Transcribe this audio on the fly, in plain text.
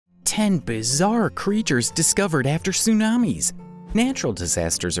10 bizarre creatures discovered after tsunamis. Natural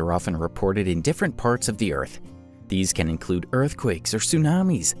disasters are often reported in different parts of the Earth. These can include earthquakes or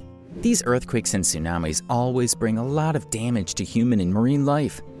tsunamis. These earthquakes and tsunamis always bring a lot of damage to human and marine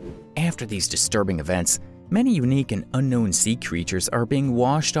life. After these disturbing events, many unique and unknown sea creatures are being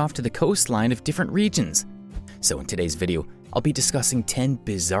washed off to the coastline of different regions. So in today's video, I'll be discussing 10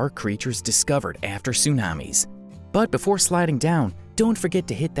 bizarre creatures discovered after tsunamis. But before sliding down, don't forget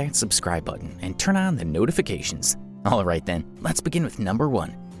to hit that subscribe button and turn on the notifications. Alright then, let's begin with number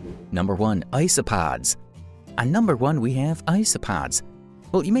 1. Number 1, Isopods. On number 1 we have isopods.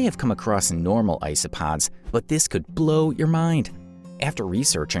 Well, you may have come across normal isopods, but this could blow your mind. After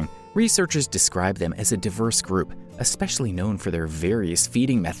researching, researchers describe them as a diverse group, especially known for their various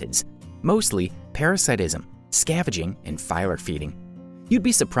feeding methods, mostly parasitism, scavenging, and filar feeding. You'd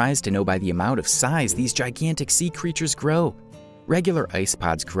be surprised to know by the amount of size these gigantic sea creatures grow. Regular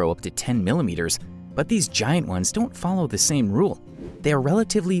isopods grow up to 10 millimeters, but these giant ones don't follow the same rule. They are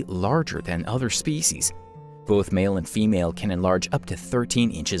relatively larger than other species. Both male and female can enlarge up to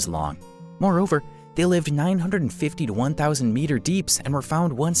 13 inches long. Moreover, they lived 950 to 1,000 meter deeps and were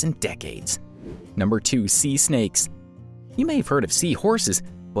found once in decades. Number 2, sea snakes. You may have heard of sea horses,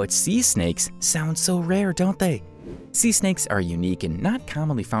 but sea snakes sound so rare, don't they? Sea snakes are a unique and not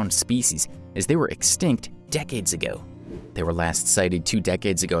commonly found species, as they were extinct decades ago. They were last sighted 2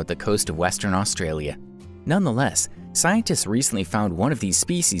 decades ago at the coast of Western Australia. Nonetheless, scientists recently found one of these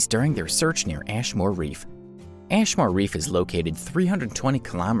species during their search near Ashmore Reef. Ashmore Reef is located 320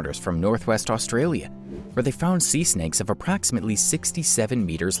 kilometers from northwest Australia, where they found sea snakes of approximately 67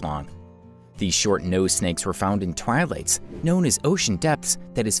 meters long. These short nose snakes were found in twilights, known as ocean depths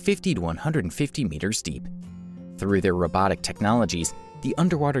that is 50 to 150 meters deep. Through their robotic technologies, the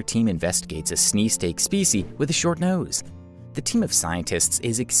underwater team investigates a snake species with a short nose. The team of scientists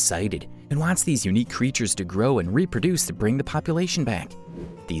is excited and wants these unique creatures to grow and reproduce to bring the population back.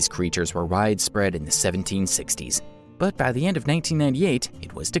 These creatures were widespread in the 1760s, but by the end of 1998,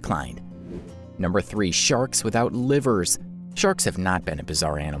 it was declined. Number 3, sharks without livers. Sharks have not been a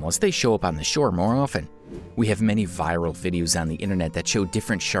bizarre animal, as they show up on the shore more often. We have many viral videos on the internet that show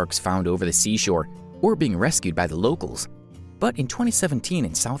different sharks found over the seashore or being rescued by the locals. But in 2017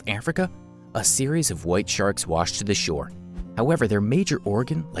 in South Africa, a series of white sharks washed to the shore. However, their major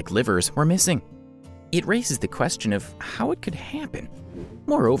organ, like livers, were missing. It raises the question of how it could happen.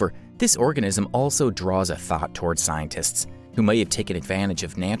 Moreover, this organism also draws a thought towards scientists, who may have taken advantage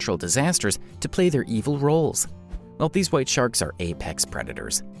of natural disasters to play their evil roles. Well, these white sharks are apex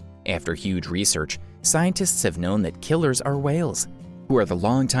predators. After huge research, scientists have known that killers are whales, who are the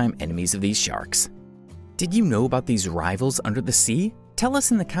longtime enemies of these sharks. Did you know about these rivals under the sea? Tell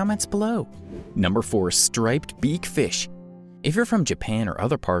us in the comments below. Number 4, striped beakfish. If you're from Japan or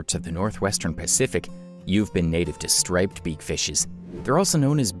other parts of the northwestern Pacific, you've been native to striped beakfishes. They're also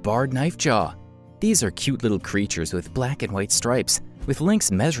known as barred knifejaw. These are cute little creatures with black and white stripes, with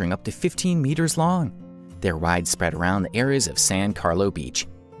lengths measuring up to 15 meters long. They're widespread around the areas of San Carlo Beach.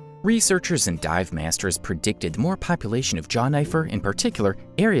 Researchers and dive masters predicted the more population of jawknifer in particular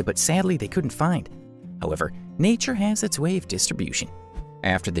area, but sadly they couldn't find. However, nature has its way of distribution.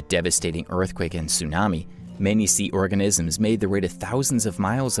 After the devastating earthquake and tsunami, many sea organisms made their way to thousands of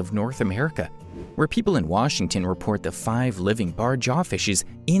miles of North America, where people in Washington report the 5 living barred jawfishes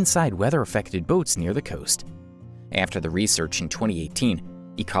inside weather-affected boats near the coast. After the research in 2018,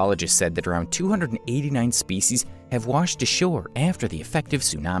 ecologists said that around 289 species have washed ashore after the effective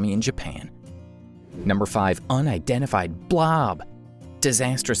tsunami in Japan. Number 5, Unidentified Blob.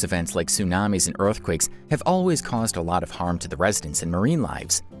 Disastrous events like tsunamis and earthquakes have always caused a lot of harm to the residents and marine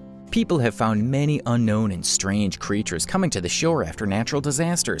lives. People have found many unknown and strange creatures coming to the shore after natural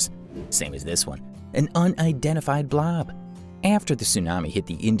disasters. Same as this one, an unidentified blob. After the tsunami hit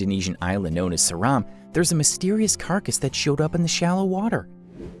the Indonesian island known as Seram, there's a mysterious carcass that showed up in the shallow water.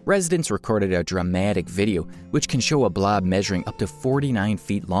 Residents recorded a dramatic video which can show a blob measuring up to 49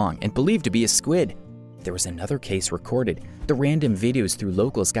 feet long and believed to be a squid. There was another case recorded. The random videos through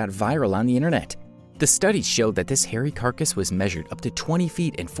locals got viral on the internet. The studies showed that this hairy carcass was measured up to 20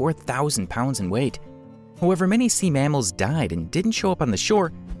 feet and 4,000 pounds in weight. However, many sea mammals died and didn't show up on the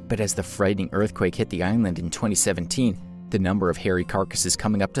shore, but as the frightening earthquake hit the island in 2017, the number of hairy carcasses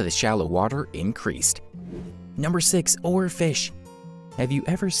coming up to the shallow water increased. Number 6, Oarfish. Have you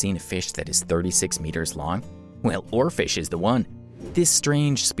ever seen a fish that is 36 meters long? Well, Oarfish is the one. This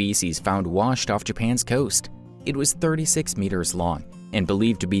strange species found washed off Japan's coast. It was 36 meters long and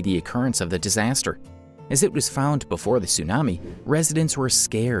believed to be the occurrence of the disaster. As it was found before the tsunami, residents were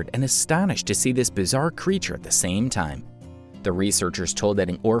scared and astonished to see this bizarre creature at the same time. The researchers told that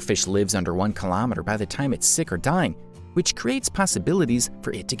an oarfish lives under 1 kilometer by the time it's sick or dying, which creates possibilities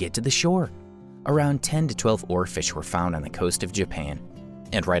for it to get to the shore. Around 10 to 12 oarfish were found on the coast of Japan.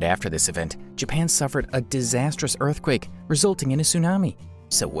 And right after this event, Japan suffered a disastrous earthquake, resulting in a tsunami.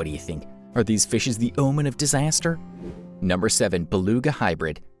 So what do you think? Are these fishes the omen of disaster? Number 7. Beluga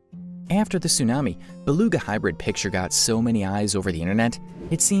Hybrid. After the tsunami, Beluga Hybrid picture got so many eyes over the internet,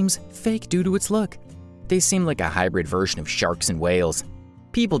 it seems fake due to its look. They seem like a hybrid version of sharks and whales.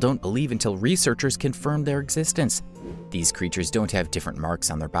 People don't believe until researchers confirm their existence. These creatures don't have different marks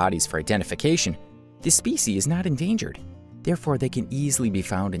on their bodies for identification. The species is not endangered. Therefore, they can easily be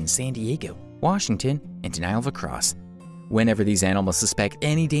found in San Diego, Washington, and Denial Cross. Whenever these animals suspect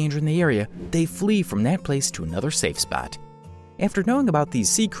any danger in the area, they flee from that place to another safe spot. After knowing about these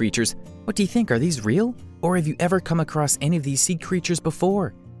sea creatures, what do you think? Are these real? Or have you ever come across any of these sea creatures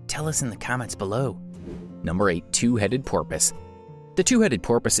before? Tell us in the comments below. Number 8. Two-headed porpoise. The two-headed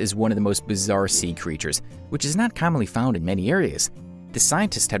porpoise is one of the most bizarre sea creatures, which is not commonly found in many areas. The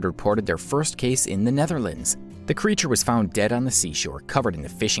scientists had reported their first case in the Netherlands. The creature was found dead on the seashore, covered in a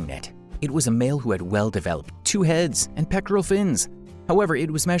fishing net. It was a male who had well-developed 2 heads and pectoral fins. However,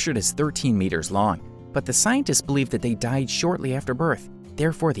 it was measured as 13 meters long, but the scientists believe that they died shortly after birth.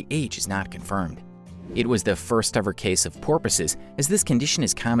 Therefore, the age is not confirmed. It was the first ever case of porpoises, as this condition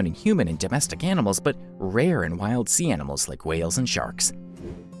is common in human and domestic animals, but rare in wild sea animals like whales and sharks.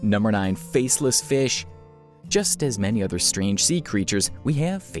 Number 9. Faceless Fish. Just as many other strange sea creatures, we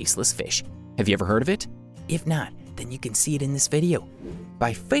have faceless fish. Have you ever heard of it? If not, then you can see it in this video.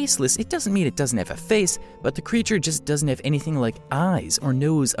 By faceless, it doesn't mean it doesn't have a face, but the creature just doesn't have anything like eyes or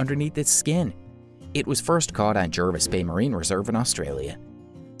nose underneath its skin. It was first caught on Jervis Bay Marine Reserve in Australia.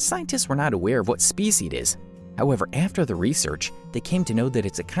 Scientists were not aware of what species it is. However, after the research, they came to know that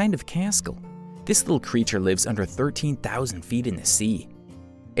it's a kind of cascal. This little creature lives under 13,000 feet in the sea.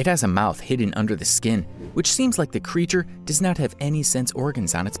 It has a mouth hidden under the skin, which seems like the creature does not have any sense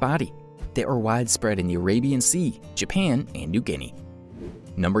organs on its body. They are widespread in the Arabian Sea, Japan, and New Guinea.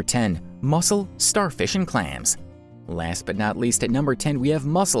 Number 10. Mussel, starfish, and clams. Last but not least, at number 10, we have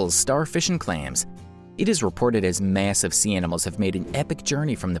mussels, starfish, and clams. It is reported as massive sea animals have made an epic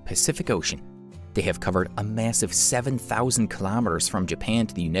journey from the Pacific Ocean. They have covered a massive 7,000 kilometers from Japan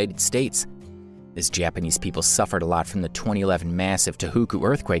to the United States. As Japanese people suffered a lot from the 2011 massive Tohoku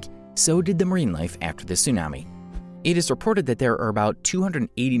earthquake, so did the marine life after the tsunami. It is reported that there are about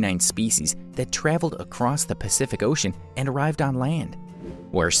 289 species that traveled across the Pacific Ocean and arrived on land,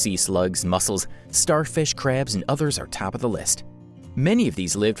 where sea slugs, mussels, starfish, crabs, and others are top of the list. Many of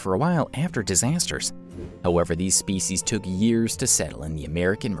these lived for a while after disasters. However, these species took years to settle in the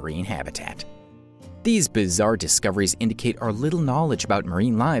American marine habitat. These bizarre discoveries indicate our little knowledge about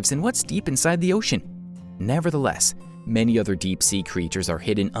marine lives and what's deep inside the ocean. Nevertheless, many other deep-sea creatures are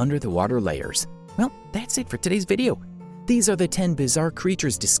hidden under the water layers. Well, that's it for today's video. These are the 10 bizarre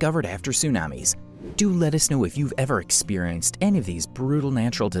creatures discovered after tsunamis. Do let us know if you've ever experienced any of these brutal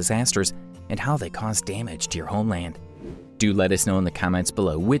natural disasters and how they cause damage to your homeland. Do let us know in the comments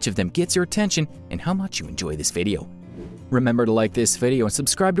below which of them gets your attention and how much you enjoy this video. Remember to like this video and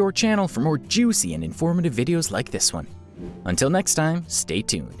subscribe to our channel for more juicy and informative videos like this one. Until next time, stay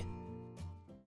tuned.